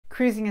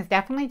Cruising is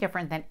definitely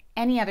different than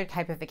any other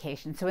type of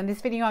vacation. So in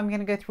this video, I'm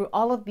going to go through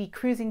all of the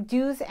cruising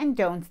do's and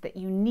don'ts that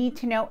you need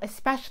to know,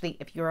 especially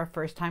if you're a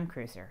first-time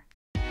cruiser.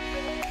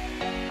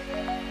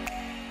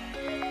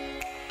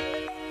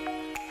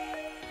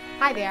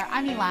 Hi there,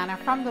 I'm Ilana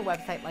from the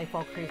website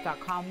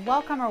lifewellcruise.com.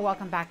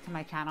 Welcome back to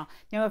my channel.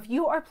 Now, if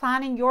you are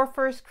planning your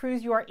first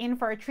cruise, you are in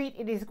for a treat.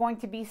 It is going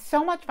to be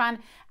so much fun,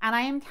 and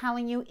I am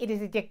telling you, it is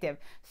addictive.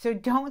 So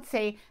don't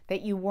say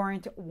that you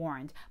weren't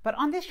warned. But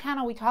on this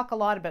channel, we talk a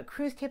lot about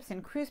cruise tips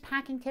and cruise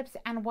packing tips,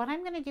 and what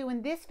I'm going to do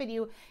in this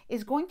video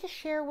is going to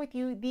share with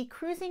you the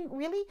cruising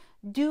really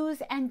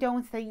do's and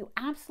don'ts that you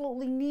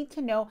absolutely need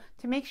to know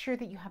to make sure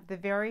that you have the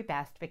very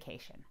best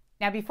vacation.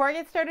 Now, before I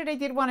get started, I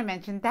did want to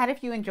mention that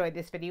if you enjoyed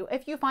this video,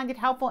 if you find it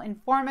helpful,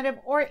 informative,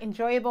 or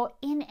enjoyable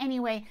in any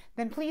way,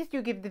 then please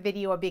do give the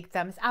video a big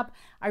thumbs up.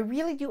 I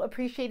really do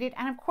appreciate it.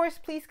 And of course,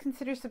 please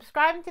consider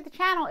subscribing to the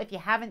channel if you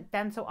haven't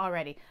done so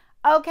already.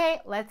 Okay,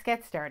 let's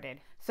get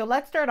started. So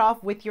let's start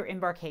off with your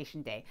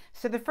embarkation day.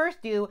 So the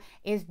first do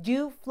is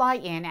fly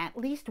in at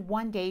least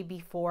one day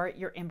before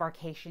your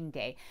embarkation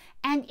day.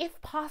 And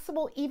if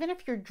possible, even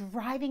if you're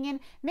driving in,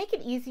 make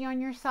it easy on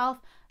yourself.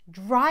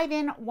 Drive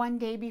in one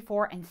day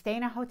before and stay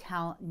in a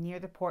hotel near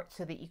the port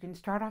so that you can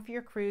start off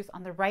your cruise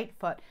on the right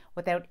foot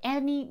without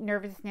any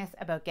nervousness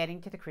about getting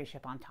to the cruise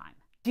ship on time.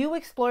 Do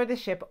explore the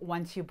ship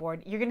once you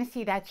board. You're going to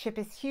see that ship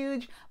is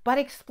huge, but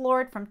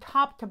explore it from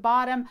top to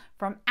bottom,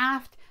 from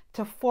aft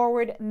to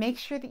forward. Make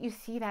sure that you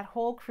see that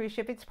whole cruise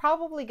ship. It's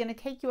probably going to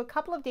take you a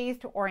couple of days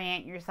to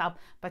orient yourself,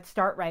 but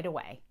start right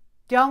away.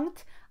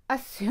 Don't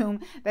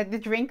assume that the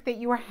drink that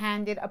you are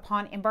handed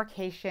upon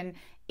embarkation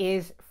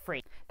is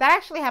free. That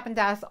actually happened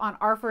to us on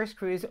our first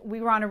cruise.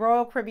 We were on a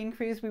Royal Caribbean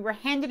cruise. We were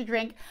handed a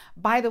drink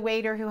by the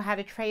waiter who had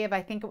a tray of,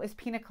 I think it was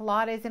pina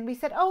coladas, and we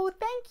said, "Oh,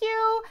 thank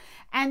you."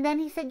 And then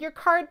he said, "Your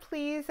card,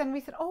 please." And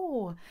we said,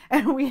 "Oh,"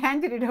 and we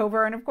handed it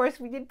over. And of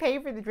course we did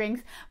pay for the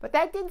drinks, but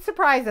that did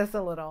surprise us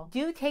a little.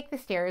 Do take the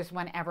stairs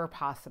whenever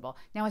possible.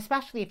 Now,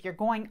 especially if you're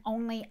going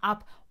only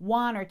up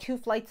one or two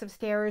flights of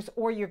stairs,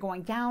 or you're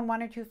going down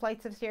one or two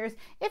flights of stairs,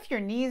 if your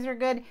knees are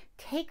good,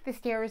 take the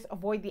stairs,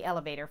 avoid the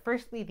elevator.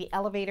 Firstly, the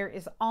elevator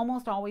is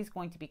almost always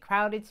going to be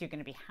crowded, so you're going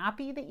to be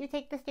happy that you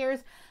take the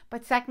stairs.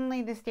 But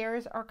secondly, the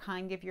stairs are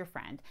kind of your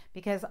friend,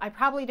 because I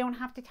probably don't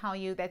have to tell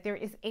you that there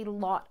is a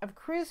lot of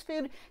cruise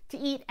food to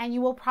eat, and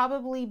you will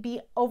probably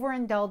be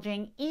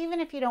overindulging even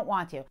if you don't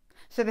want to.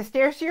 So the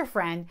stairs are your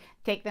friend.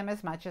 Take them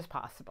as much as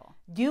possible.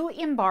 Do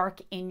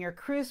embark in your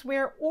cruise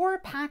wear or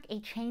pack a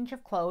change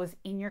of clothes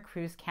in your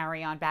cruise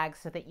carry-on bag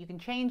so that you can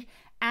change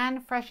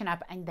and freshen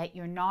up and that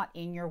you're not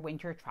in your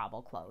winter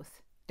travel clothes.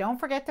 Don't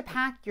forget to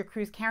pack your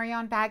cruise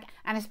carry-on bag,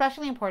 and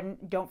especially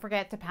important, don't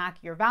forget to pack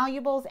your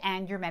valuables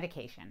and your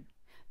medication.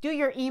 Do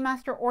your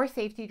e-muster or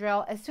safety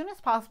drill as soon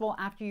as possible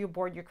after you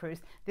board your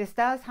cruise. This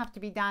does have to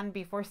be done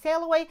before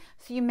sail away,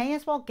 so you may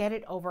as well get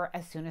it over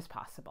as soon as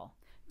possible.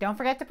 Don't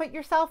forget to put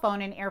your cell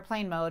phone in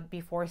airplane mode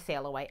before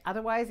sail away,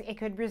 otherwise it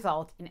could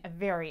result in a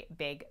very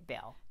big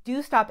bill.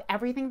 Do stop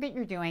everything that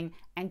you're doing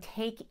and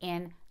take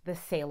in the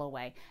sail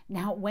away.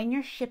 Now, when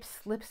your ship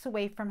slips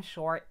away from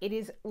shore, it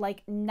is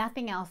like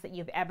nothing else that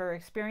you've ever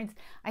experienced.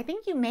 I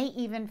think you may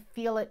even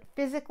feel it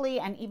physically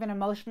and even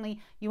emotionally.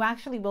 You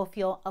actually will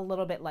feel a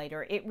little bit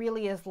lighter. It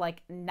really is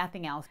like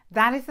nothing else.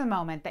 That is the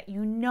moment that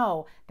you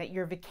know that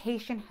your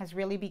vacation has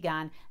really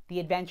begun. The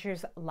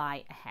adventures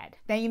lie ahead.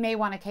 Now, you may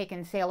want to take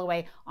in sail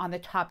away on the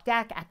top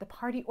deck at the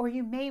party, or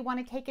you may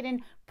want to take it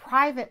in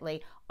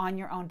privately on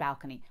your own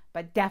balcony,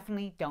 but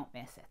definitely don't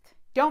miss it.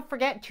 Don't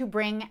forget to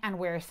bring and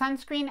wear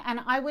sunscreen, and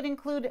I would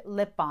include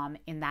lip balm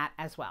in that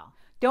as well.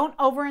 Don't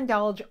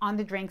overindulge on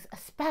the drinks,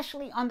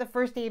 especially on the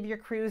first day of your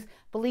cruise.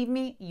 Believe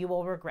me, you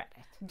will regret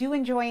it. Do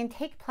enjoy and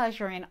take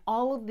pleasure in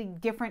all of the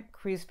different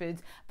cruise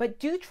foods, but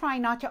do try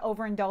not to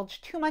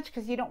overindulge too much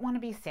because you don't want to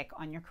be sick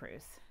on your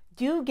cruise.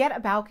 Do get a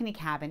balcony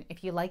cabin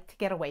if you like to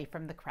get away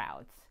from the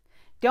crowds.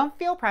 Don't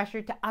feel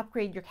pressured to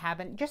upgrade your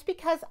cabin just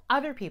because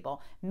other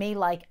people may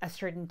like a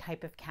certain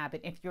type of cabin.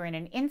 If you're in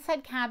an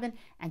inside cabin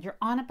and you're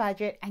on a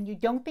budget and you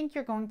don't think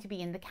you're going to be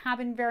in the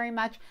cabin very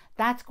much,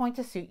 that's going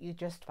to suit you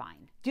just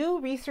fine.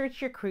 Do research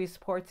your cruise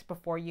ports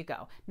before you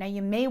go. Now,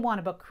 you may want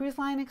to book cruise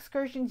line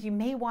excursions. You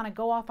may want to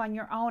go off on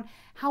your own.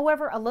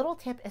 However, a little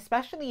tip,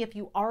 especially if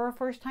you are a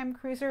first-time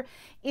cruiser,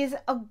 is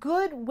a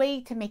good way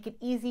to make it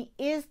easy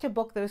is to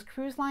book those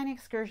cruise line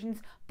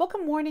excursions. Book a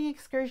morning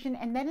excursion,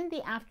 and then in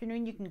the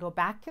afternoon you can go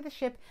back to the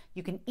ship,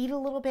 you can eat a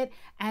little bit,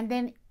 and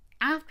then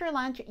after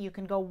lunch you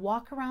can go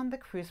walk around the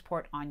cruise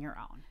port on your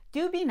own.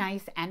 Do be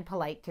nice and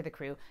polite to the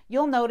crew.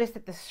 You'll notice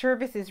that the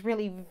service is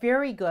really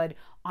very good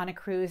on a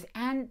cruise,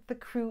 and the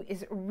crew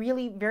is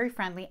really very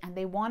friendly and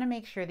they want to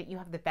make sure that you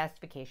have the best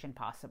vacation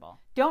possible.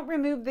 Don't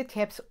remove the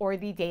tips or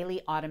the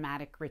daily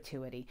automatic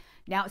gratuity.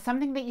 Now,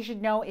 something that you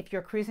should know if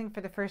you're cruising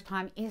for the first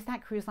time is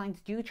that cruise lines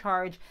do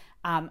charge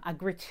a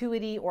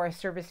gratuity or a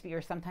service fee,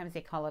 or sometimes they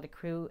call it a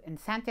crew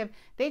incentive.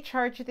 They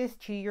charge this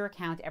to your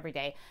account every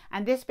day.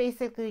 And this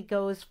basically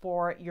goes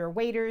for your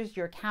waiters,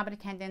 your cabin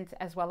attendants,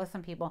 as well as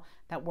some people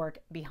that work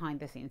behind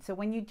the scenes. So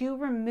when you do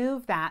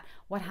remove that,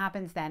 what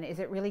happens then is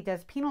it really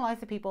does penalize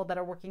the people that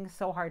are working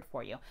so hard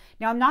for you.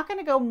 Now, I'm not going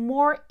to go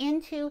more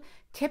into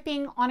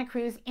tipping on a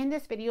cruise in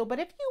this video, but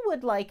if you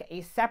would like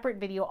a separate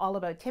video all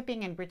about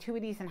tipping and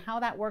gratuities and how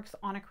that works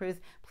on a cruise,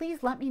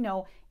 please let me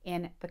know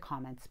in the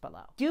comments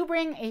below. Do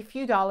bring a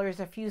few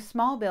dollars, a few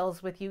small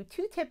bills with you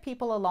to tip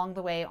people along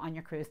the way on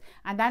your cruise.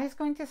 And that is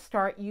going to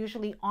start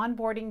usually on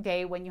boarding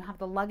day when you have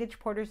the luggage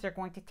porters. They're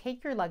going to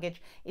take your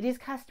luggage. It is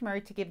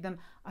customary to give them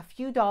a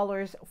few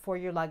dollars for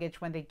your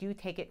luggage when they do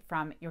take it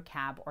from your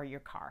cab or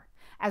your car.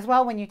 As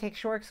well, when you take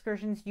shore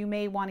excursions, you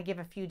may want to give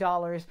a few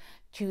dollars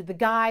to the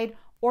guide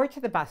or to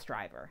the bus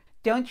driver.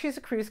 Don't choose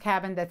a cruise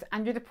cabin that's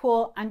under the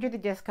pool, under the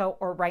disco,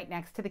 or right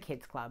next to the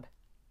kids club.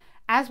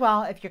 As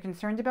well, if you're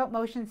concerned about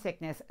motion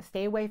sickness,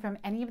 stay away from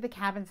any of the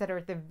cabins that are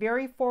at the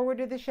very forward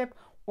of the ship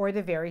or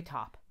the very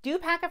top. Do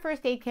pack a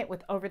first aid kit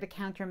with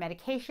over-the-counter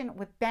medication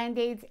with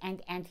band-aids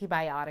and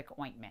antibiotic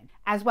ointment.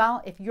 As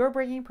well, if you're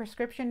bringing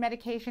prescription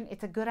medication,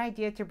 it's a good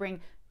idea to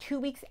bring 2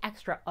 weeks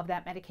extra of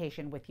that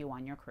medication with you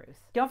on your cruise.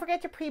 Don't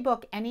forget to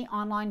pre-book any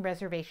online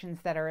reservations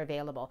that are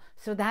available.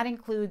 So that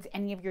includes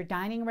any of your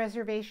dining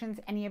reservations,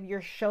 any of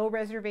your show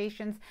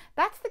reservations.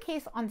 That's the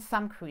case on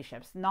some cruise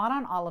ships, not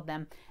on all of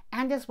them.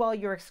 And as well,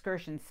 your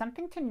excursions.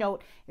 Something to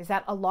note is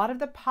that a lot of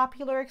the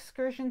popular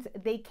excursions,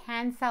 they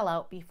can sell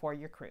out before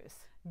your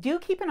cruise. Do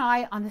keep an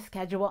eye on the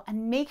schedule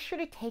and make sure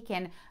to take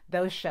in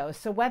those shows.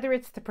 So whether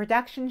it's the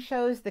production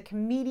shows, the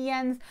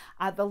comedians,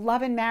 the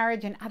love and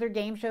marriage and other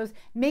game shows,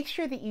 make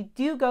sure that you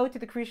do go to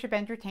the cruise ship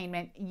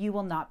entertainment. You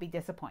will not be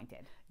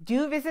disappointed.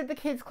 Do visit the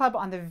kids club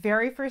on the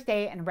very first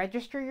day and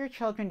register your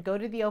children. Go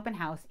to the open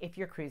house if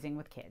you're cruising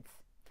with kids.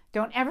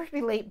 Don't ever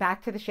be late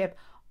back to the ship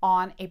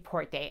on a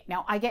port day.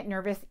 Now, I get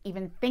nervous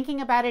even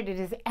thinking about it. It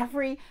is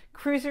every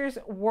cruiser's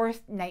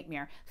worst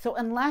nightmare. So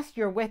unless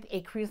you're with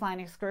a cruise line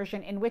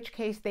excursion, in which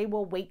case they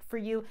will wait for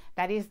you,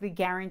 that is the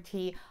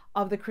guarantee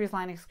of the cruise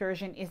line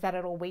excursion, is that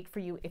it'll wait for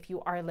you if you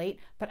are late.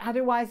 But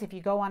otherwise, if you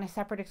go on a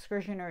separate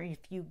excursion or if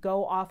you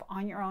go off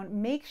on your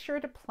own, make sure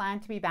to plan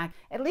to be back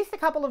at least a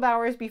couple of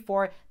hours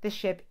before the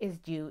ship is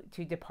due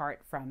to depart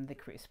from the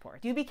cruise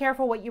port. Do be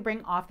careful what you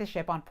bring off the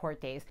ship on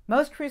port days.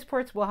 Most cruise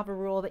ports will have a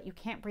rule that you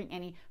can't bring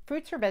any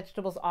fruits or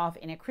vegetables off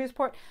in a cruise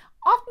port.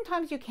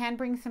 Oftentimes you can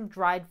bring some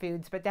dried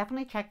foods, but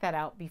definitely check that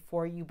out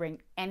before you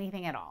bring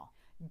anything at all.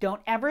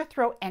 Don't ever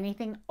throw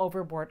anything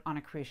overboard on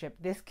a cruise ship.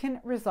 This can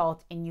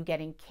result in you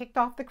getting kicked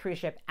off the cruise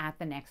ship at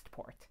the next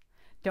port.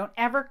 Don't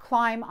ever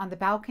climb on the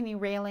balcony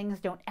railings.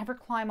 Don't ever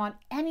climb on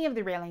any of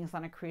the railings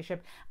on a cruise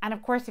ship. And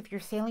of course, if you're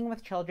sailing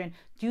with children,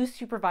 do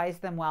supervise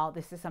them well.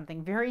 This is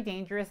something very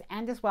dangerous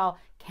and as well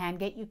can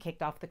get you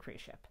kicked off the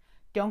cruise ship.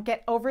 Don't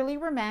get overly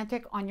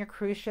romantic on your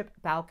cruise ship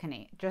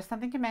balcony. Just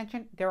something to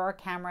mention, there are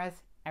cameras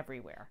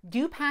everywhere.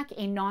 Do pack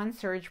a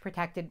non-surge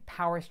protected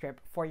power strip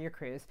for your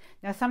cruise.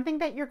 Now, something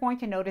that you're going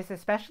to notice,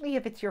 especially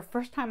if it's your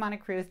first time on a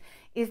cruise,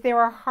 is there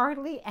are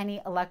hardly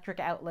any electric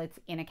outlets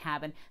in a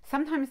cabin.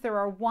 Sometimes there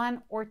are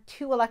 1 or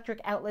 2 electric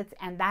outlets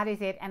and that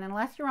is it. And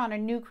unless you're on a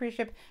new cruise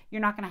ship,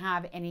 you're not going to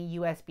have any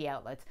USB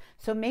outlets.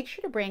 So make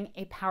sure to bring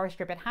a power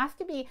strip. It has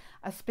to be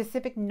a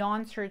specific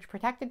non-surge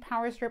protected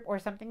power strip or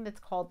something that's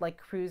called like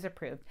cruise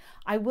approved.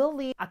 I will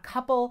leave a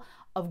couple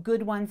of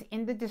good ones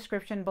in the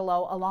description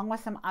below, along with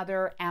some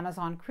other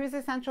Amazon cruise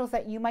essentials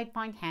that you might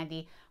find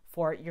handy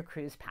for your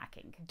cruise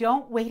packing.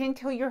 Don't wait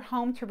until you're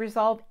home to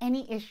resolve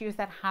any issues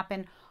that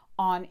happen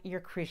on your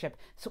cruise ship.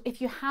 So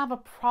if you have a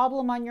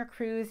problem on your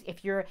cruise,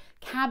 if your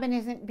cabin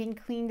isn't being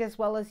cleaned as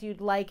well as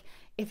you'd like,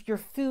 if your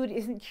food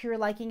isn't to your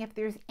liking, if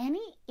there's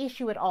any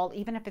issue at all,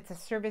 even if it's a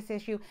service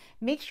issue,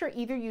 make sure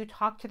either you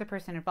talk to the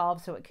person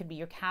involved, so it could be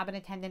your cabin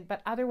attendant,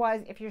 but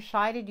otherwise, if you're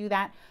shy to do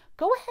that,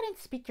 go ahead and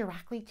speak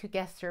directly to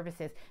guest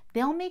services.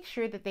 They'll make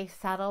sure that they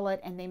settle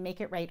it and they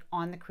make it right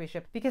on the cruise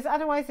ship, because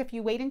otherwise, if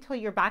you wait until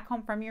you're back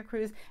home from your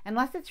cruise,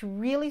 unless it's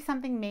really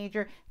something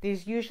major,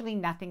 there's usually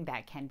nothing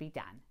that can be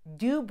done.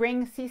 Do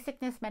bring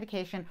seasickness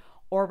medication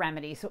or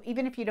remedy. So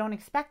even if you don't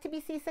expect to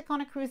be seasick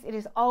on a cruise, it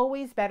is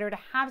always better to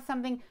have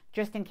something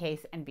just in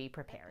case and be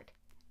prepared.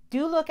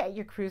 Do look at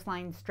your cruise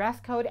line's dress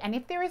code, and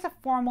if there is a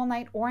formal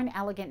night or an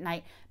elegant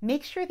night,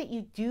 make sure that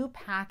you do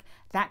pack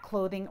that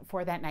clothing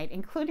for that night,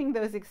 including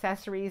those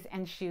accessories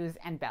and shoes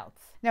and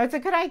belts. Now, it's a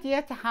good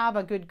idea to have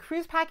a good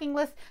cruise packing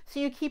list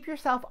so you keep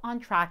yourself on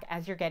track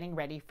as you're getting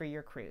ready for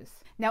your cruise.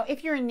 Now,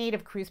 if you're in need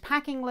of cruise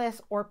packing lists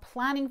or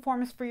planning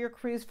forms for your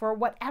cruise for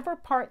whatever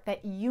part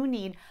that you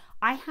need,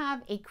 I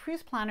have a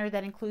cruise planner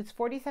that includes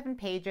 47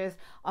 pages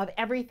of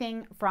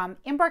everything from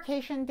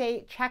embarkation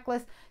day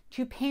checklist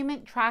to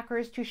payment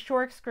trackers to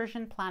shore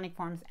excursion planning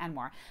forms and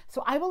more.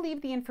 So I will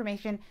leave the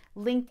information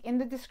linked in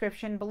the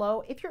description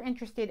below if you're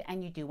interested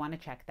and you do want to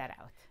check that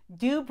out.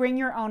 Do bring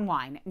your own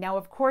wine. Now,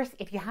 of course,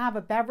 if you have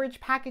a beverage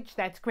package,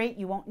 that's great.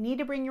 You won't need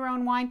to bring your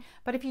own wine.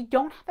 But if you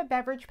don't have a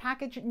beverage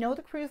package, know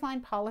the cruise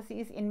line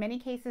policies. In many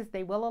cases,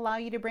 they will allow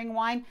you to bring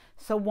wine.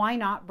 So why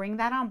not bring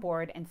that on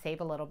board and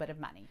save a little bit of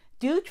money?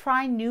 Do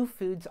try new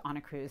foods on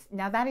a cruise.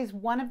 Now, that is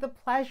one of the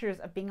pleasures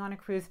of being on a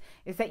cruise,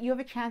 is that you have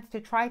a chance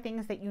to try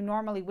things that you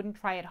normally wouldn't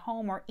try at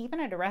home or even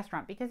at a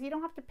restaurant, because you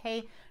don't have to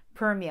pay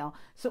per meal.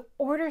 So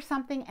order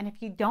something, and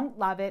if you don't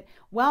love it,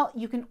 well,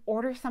 you can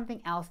order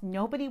something else.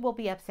 Nobody will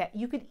be upset.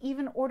 You could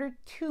even order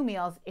 2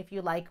 meals if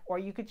you like, or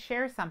you could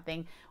share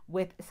something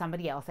with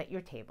somebody else at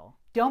your table.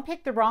 Don't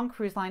pick the wrong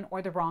cruise line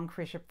or the wrong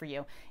cruise ship for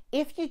you.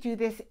 If you do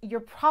this,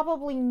 you're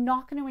probably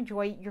not going to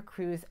enjoy your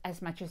cruise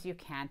as much as you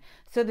can.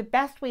 So the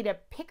best way to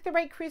pick the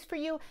right cruise for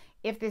you,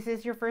 if this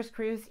is your first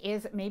cruise,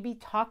 is maybe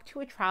talk to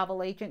a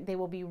travel agent. They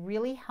will be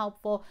really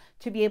helpful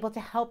to be able to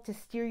help to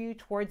steer you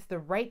towards the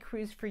right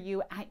cruise for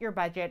you at your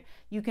budget.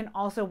 You can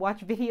also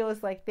watch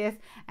videos like this,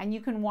 and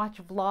you can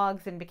watch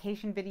vlogs and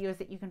vacation videos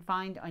that you can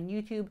find on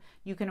YouTube.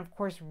 You can, of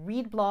course,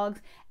 read blogs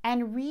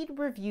and read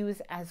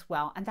reviews as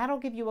well, and that'll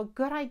give you a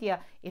good idea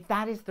if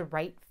that is the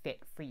right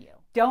fit for you.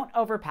 Don't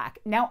overpack.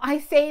 Now, I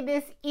say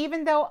this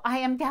even though I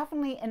am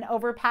definitely an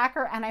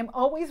overpacker, and I'm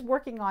always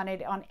working on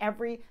it on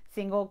every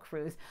single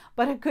cruise.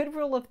 But a good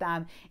rule of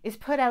thumb is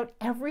put out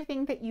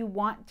everything that you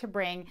want to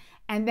bring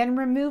and then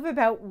remove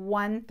about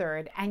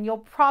 1/3, and you'll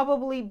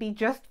probably be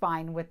just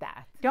fine with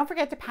that. Don't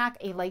forget to pack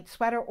a light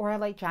sweater or a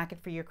light jacket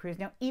for your cruise.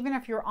 Now, even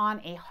if you're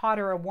on a hot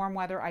or a warm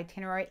weather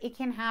itinerary, it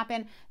can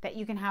happen that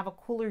you can have a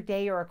cooler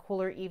day or a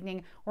cooler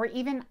evening, or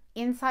even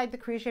inside the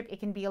cruise ship, it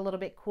can be a little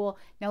bit cool.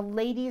 Now,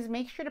 ladies,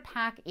 make sure to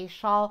pack a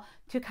shawl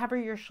to cover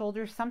your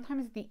shoulders.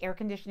 Sometimes the air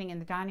conditioning in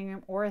the dining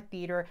room or a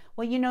theater,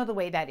 well, you know the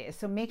way that is.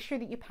 So make sure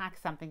that you pack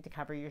something to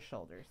cover your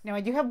shoulders. Now,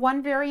 I do have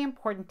one very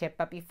important tip,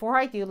 but before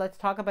I do, let's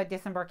talk about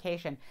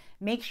disembarkation.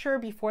 Make sure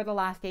before the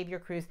last day of your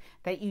cruise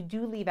that you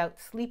do leave out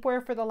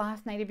sleepwear for the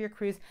last night of your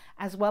cruise,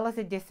 as well as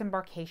a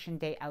disembarkation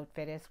day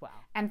outfit as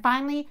well. And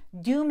finally,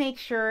 do make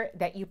sure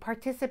that you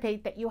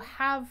participate, that you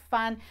have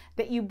fun,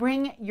 that you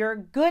bring your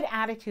good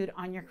attitude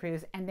on your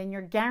cruise, and then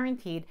you're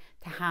guaranteed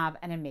to have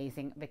an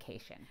amazing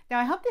vacation. Now,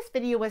 I hope this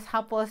video was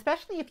helpful,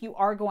 especially if you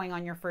are going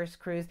on your first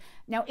cruise.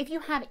 Now, if you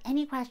have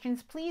any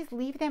questions, please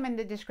leave them in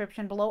the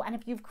description below. And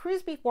if you've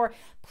cruised before,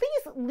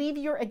 please leave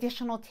your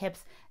additional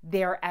tips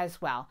there as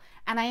well.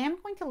 And I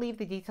am going to leave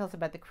the details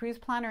about the cruise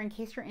planner, in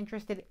case you're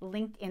interested,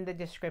 linked in the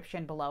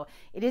description below.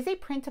 It is a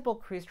printable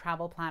cruise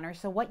travel planner.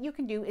 So what you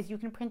can do is you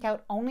can print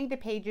out only the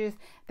pages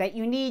that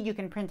you need. You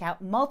can print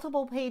out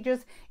multiple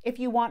pages if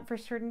you want for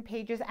certain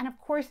pages. And of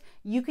course,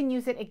 you can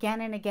use it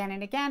again and again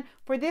and again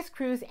for this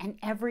cruise and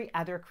every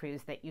other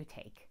cruise that you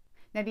take.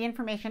 Now, the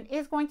information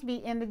is going to be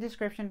in the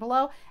description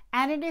below,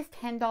 and it is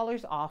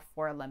 $10 off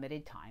for a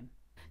limited time.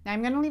 Now,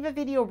 I'm going to leave a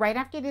video right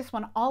after this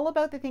one all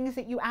about the things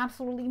that you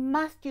absolutely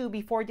must do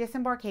before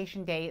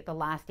disembarkation day, the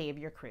last day of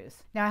your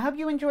cruise. Now, I hope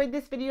you enjoyed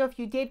this video. If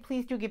you did,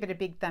 please do give it a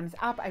big thumbs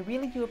up. I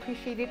really do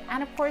appreciate it.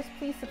 And of course,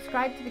 please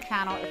subscribe to the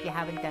channel if you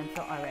haven't done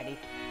so already.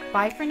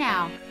 Bye for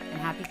now, and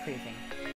happy cruising.